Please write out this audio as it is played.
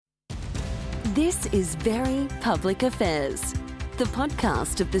This is Very Public Affairs, the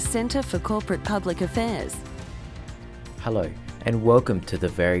podcast of the Centre for Corporate Public Affairs. Hello, and welcome to the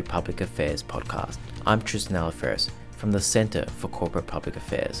Very Public Affairs podcast. I'm Tristan Alaferis from the Centre for Corporate Public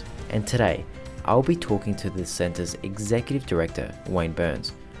Affairs, and today I'll be talking to the Centre's Executive Director, Wayne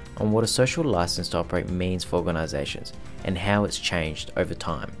Burns, on what a social license to operate means for organisations and how it's changed over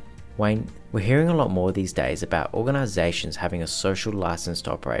time. Wayne, we're hearing a lot more these days about organisations having a social license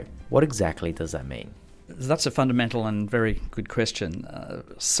to operate. What exactly does that mean? That's a fundamental and very good question.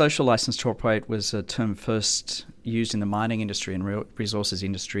 Social license to operate was a term first used in the mining industry and resources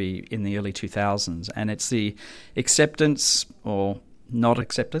industry in the early 2000s, and it's the acceptance or not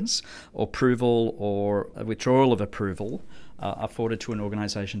acceptance, or approval or withdrawal of approval afforded to an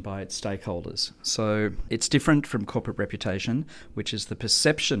organisation by its stakeholders. So it's different from corporate reputation, which is the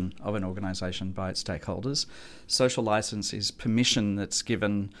perception of an organisation by its stakeholders. Social licence is permission that's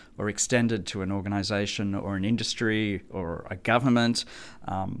given or extended to an organisation or an industry or a government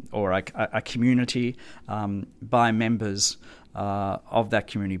or a community by members of that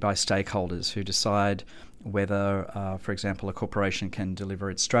community, by stakeholders who decide whether, for example, a corporation can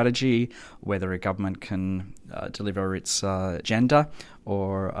deliver its strategy, whether a government can deliver its agenda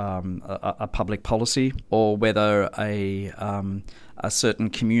or a public policy, or whether a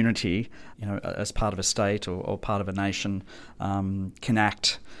certain community, as part of a state or part of a nation, can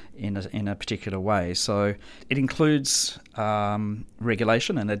act in a particular way. So it includes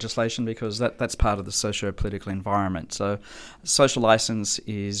regulation and legislation because that's part of the socio-political environment. So social license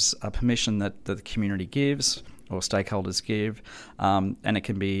is a permission that the community gives or stakeholders give, and it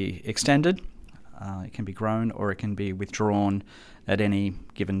can be extended, it can be grown, or it can be withdrawn at any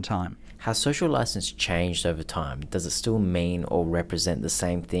given time. Has social license changed over time? Does it still mean or represent the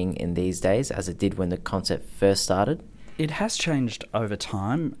same thing in these days as it did when the concept first started? It has changed over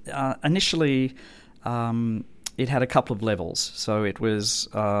time. Initially, it had a couple of levels. So it was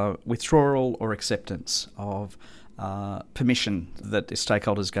withdrawal or acceptance of permission that the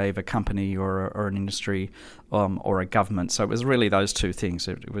stakeholders gave a company or an industry or a government. So it was really those two things.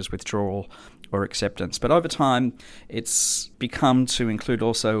 It was withdrawal or acceptance. But over time, it's become to include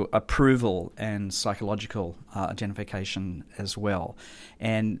also approval and psychological identification as well.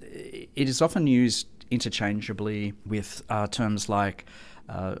 And it is often used interchangeably with terms like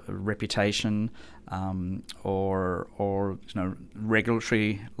reputation or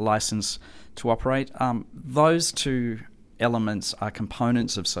regulatory license to operate. Those two elements are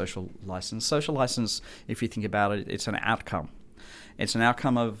components of social license. Social license, if you think about it, it's an outcome. It's an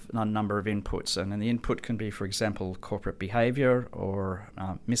outcome of a number of inputs, and the input can be, for example, corporate behaviour or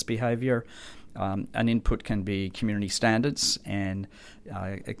misbehaviour. An input can be community standards and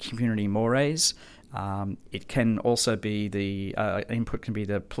community mores. It can also be input can be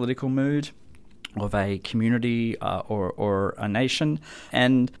the political mood of a community or a nation,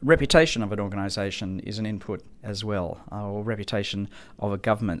 and reputation of an organisation is an input as well, or reputation of a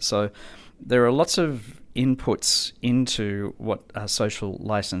government. So there are lots of inputs into what a social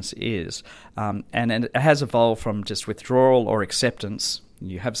licence is, and it has evolved from just withdrawal or acceptance.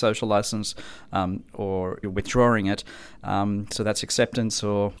 You have social license or you're withdrawing it, so that's acceptance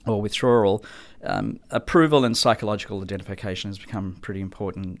or withdrawal. Approval and psychological identification has become pretty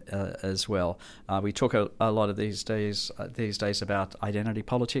important as well. We talk a lot of these days about identity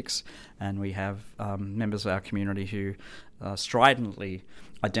politics, and we have members of our community who stridently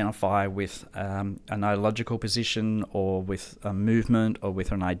identify with an ideological position or with a movement or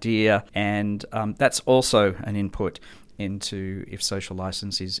with an idea, and that's also an input into if social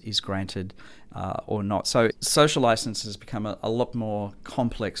license is granted or not. So social license has become a lot more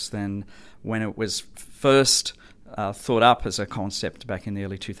complex than when it was first thought up as a concept back in the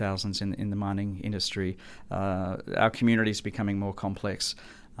early 2000s in the mining industry. Our community is becoming more complex.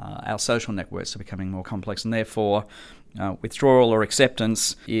 Our social networks are becoming more complex, and therefore withdrawal or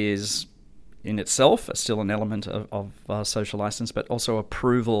acceptance is in itself still an element of social license, but also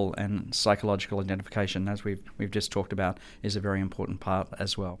approval and psychological identification, as we've just talked about, is a very important part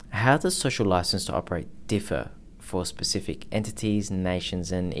as well. How does social license to operate differ for specific entities,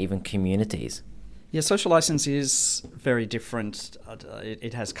 nations, and even communities? Yeah, social license is very different.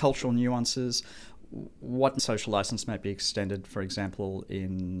 It has cultural nuances. What social license might be extended, for example,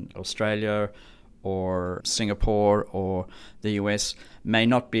 in Australia or Singapore or the US may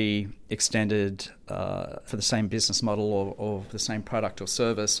not be extended for the same business model or the same product or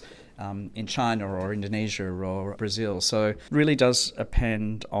service in China or Indonesia or Brazil. So it really does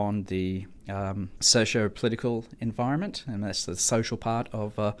depend on the socio-political environment, and that's the social part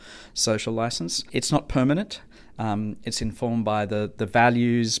of social license. It's not permanent. It's informed by the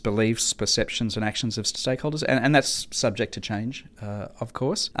values, beliefs, perceptions and actions of stakeholders, and that's subject to change, of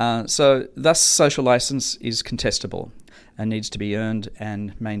course. So thus social license is contestable and needs to be earned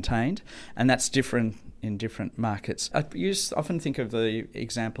and maintained, and that's different in different markets. I often think of the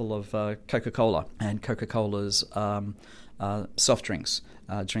example of Coca-Cola and Coca-Cola's soft drinks,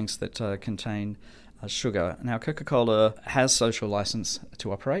 drinks that contain sugar. Now, Coca-Cola has social license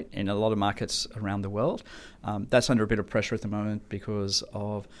to operate in a lot of markets around the world. That's under a bit of pressure at the moment because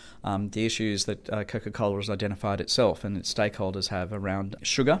of the issues that Coca-Cola has identified itself and its stakeholders have around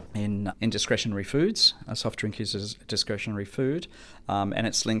sugar in discretionary foods. A soft drink is a discretionary food, and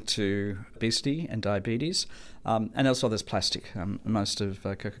it's linked to obesity and diabetes. And also there's plastic. Most of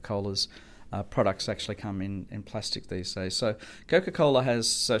Coca-Cola's products actually come in plastic these days. So Coca-Cola has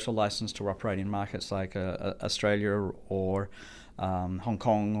social license to operate in markets like Australia or Hong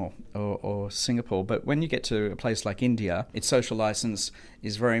Kong or Singapore. But when you get to a place like India, its social license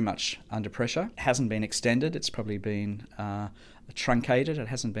is very much under pressure. It hasn't been extended. It's probably been truncated. It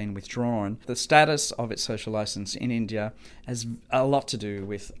hasn't been withdrawn. The status of its social license in India has a lot to do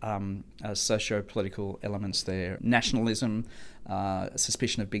with socio-political elements there. Nationalism,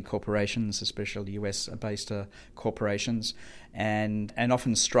 suspicion of big corporations, especially US-based corporations, and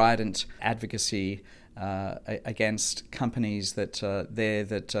often strident advocacy against companies that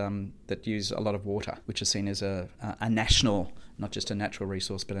use a lot of water, which is seen as a national, not just a natural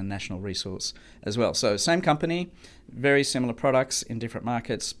resource, but a national resource as well. So same company, very similar products in different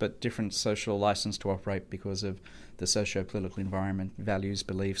markets, but different social license to operate because of the socio-political environment, values,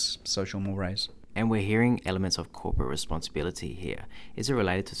 beliefs, social mores. And we're hearing elements of corporate responsibility here. Is it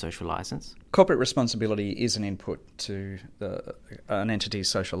related to social license? Corporate responsibility is an input to an entity's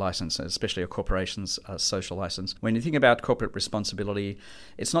social license, especially a corporation's social license. When you think about corporate responsibility,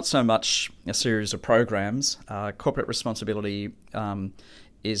 it's not so much a series of programs. Corporate responsibility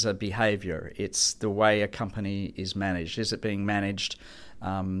is a behaviour. It's the way a company is managed. Is it being managed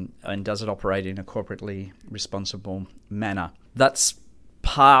and does it operate in a corporately responsible manner? That's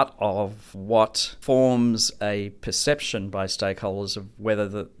part of what forms a perception by stakeholders of whether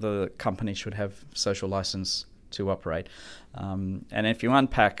the company should have social license to operate. And if you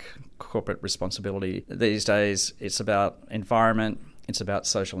unpack corporate responsibility these days, it's about environment, it's about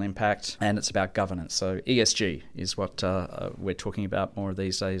social impact, and it's about governance. So ESG is what we're talking about more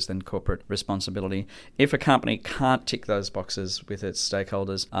these days than corporate responsibility. If a company can't tick those boxes with its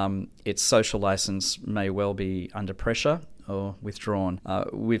stakeholders, its social license may well be under pressure or withdrawn.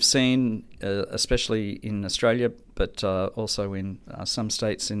 We've seen, especially in Australia, but also in some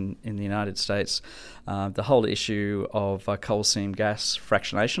states in the United States, the whole issue of coal seam gas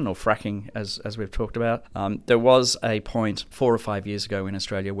fractionation or fracking, as we've talked about. There was a point 4 or 5 years ago in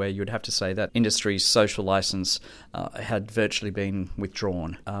Australia where you'd have to say that industry's social licence had virtually been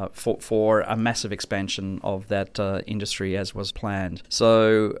withdrawn for a massive expansion of that industry as was planned.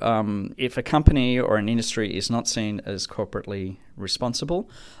 So if a company or an industry is not seen as corporately responsible,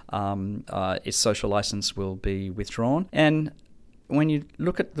 its social license will be withdrawn. And when you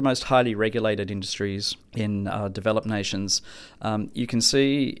look at the most highly regulated industries in developed nations, you can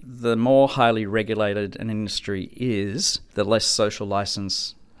see the more highly regulated an industry is, the less social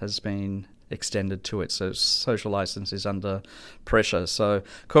license has been extended to it. So social license is under pressure. So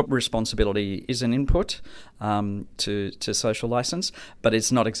corporate responsibility is an input to social license, but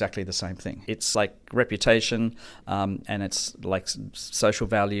it's not exactly the same thing. It's like reputation and it's like social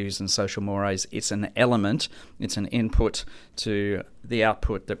values and social mores. It's an element, it's an input to the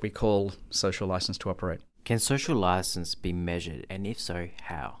output that we call social license to operate. Can social license be measured, and if so,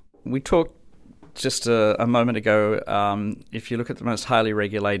 how? We talked just a moment ago, if you look at the most highly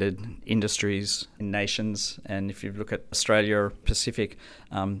regulated industries in nations, and if you look at Australia or Pacific,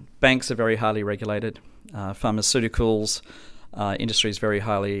 banks are very highly regulated, pharmaceuticals industry is very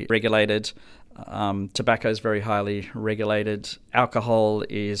highly regulated, tobacco is very highly regulated, alcohol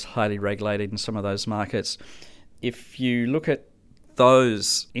is highly regulated in some of those markets. If you look at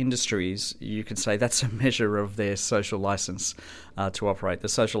those industries, you can say that's a measure of their social license to operate. The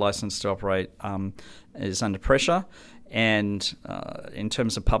social license to operate is under pressure, and in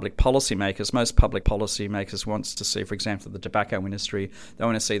terms of public policy makers, most public policy makers wants to see, for example, the tobacco industry, they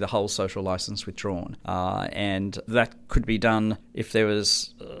want to see the whole social license withdrawn. And that could be done if there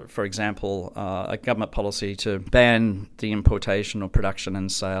was, for example, a government policy to ban the importation or production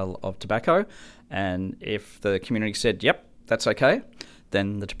and sale of tobacco, and if the community said, yep, that's okay,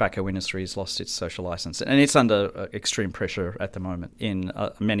 then the tobacco industry has lost its social license. And it's under extreme pressure at the moment in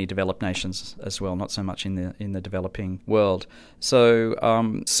many developed nations as well, not so much in the developing world.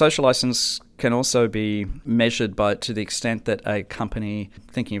 So social license can also be measured to the extent that a company,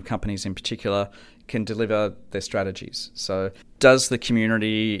 thinking of companies in particular, can deliver their strategies. So does the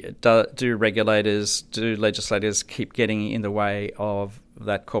community, do regulators, do legislators keep getting in the way of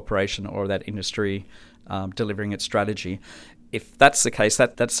that corporation or that industry delivering its strategy? If that's the case,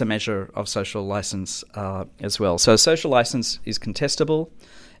 that's a measure of social license as well. So social license is contestable.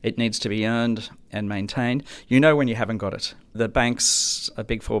 It needs to be earned and maintained. You know when you haven't got it. The banks,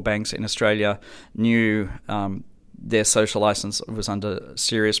 Big Four banks in Australia, knew their social license was under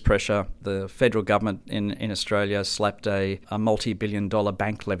serious pressure. The federal government in Australia slapped a multi-billion-dollar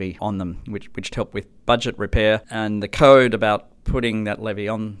bank levy on them, which helped with budget repair. And the code about putting that levy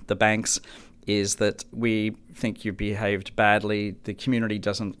on the banks is that we think you behaved badly, the community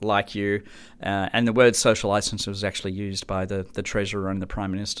doesn't like you, and the word social license was actually used by the Treasurer and the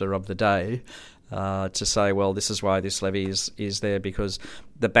Prime Minister of the day to say, well, this is why this levy is there, because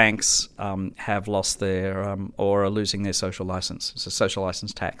the banks have lost their or are losing their social license. It's a social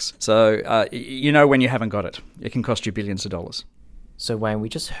license tax. So you know when you haven't got it. It can cost you billions of dollars. So Wayne, we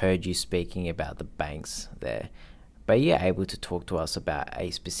just heard you speaking about the banks there. But are you able to talk to us about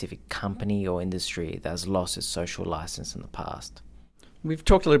a specific company or industry that has lost its social license in the past? We've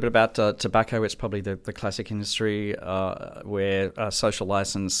talked a little bit about tobacco. It's probably the classic industry where social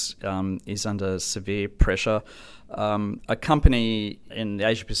license is under severe pressure. A company in the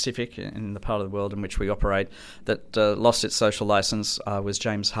Asia Pacific, in the part of the world in which we operate, that lost its social license was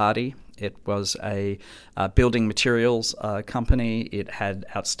James Hardie. It was a building materials company. It had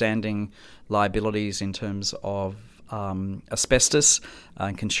outstanding liabilities in terms of asbestos,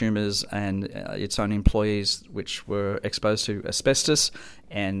 consumers and its own employees which were exposed to asbestos,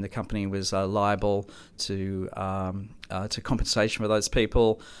 and the company was liable to compensation for those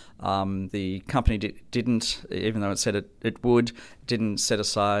people. The company didn't, even though it said it would, didn't set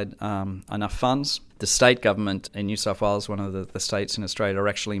aside enough funds. The state government in New South Wales, one of the states in Australia,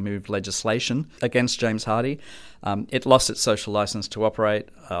 actually moved legislation against James Hardie. It lost its social license to operate.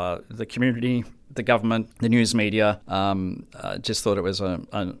 The community, the government, the news media just thought it was a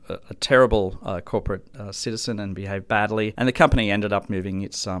terrible corporate citizen and behaved badly. And the company ended up moving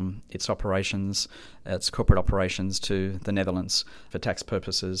its operations, its corporate operations, to the Netherlands for tax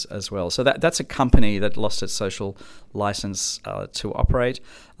purposes as well. So that's a company that lost its social license to operate.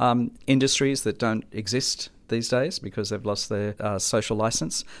 Industries that don't exist these days because they've lost their social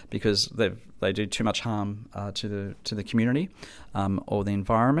license because they do too much harm to the community or the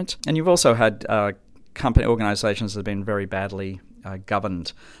environment. And you've also had company organisations that have been very badly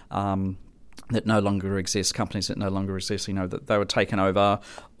governed. That no longer exist, companies that no longer exist, that they were taken over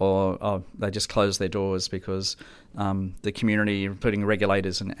or they just closed their doors because the community, including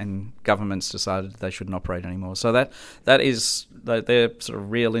regulators and governments, decided they shouldn't operate anymore. So they're sort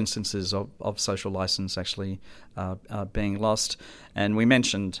of real instances of social license actually being lost. And we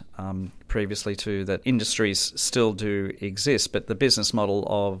mentioned previously too that industries still do exist, but the business model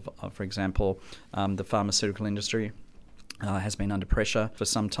of for example, the pharmaceutical industry has been under pressure for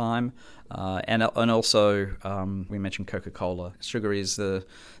some time, and also we mentioned Coca-Cola. Sugar is the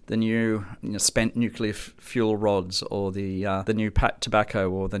new spent nuclear fuel rods, or the new tobacco,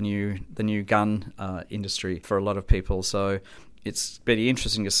 or the new gun industry for a lot of people. So it's very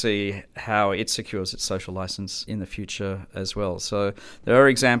interesting to see how it secures its social license in the future as well. So there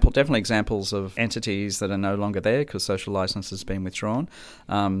are definitely examples of entities that are no longer there because social license has been withdrawn,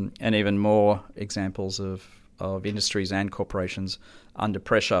 and even more examples of industries and corporations under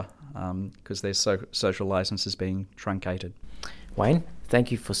pressure because their social license is being truncated. Wayne,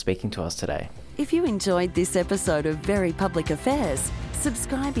 thank you for speaking to us today. If you enjoyed this episode of Very Public Affairs,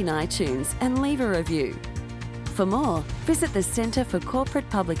 subscribe in iTunes and leave a review. For more, visit the Centre for Corporate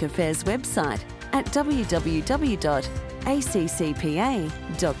Public Affairs website at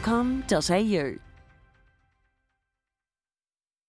www.accpa.com.au.